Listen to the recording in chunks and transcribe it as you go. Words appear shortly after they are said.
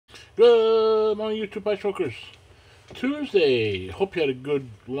Good morning, YouTube Ice Smokers. Tuesday. Hope you had a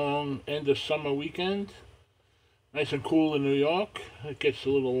good, long end of summer weekend. Nice and cool in New York. It gets a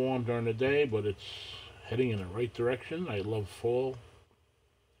little warm during the day, but it's heading in the right direction. I love fall.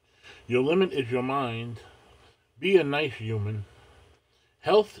 Your limit is your mind. Be a nice human.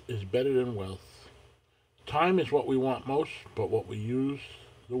 Health is better than wealth. Time is what we want most, but what we use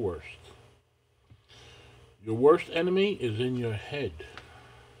the worst. Your worst enemy is in your head.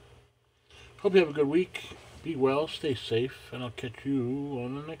 Hope you have a good week. Be well, stay safe, and I'll catch you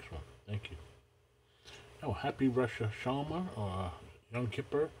on the next one. Thank you. Oh, happy Rosh Hashanah or Yom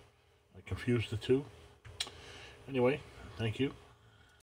Kippur. I confused the two. Anyway, thank you.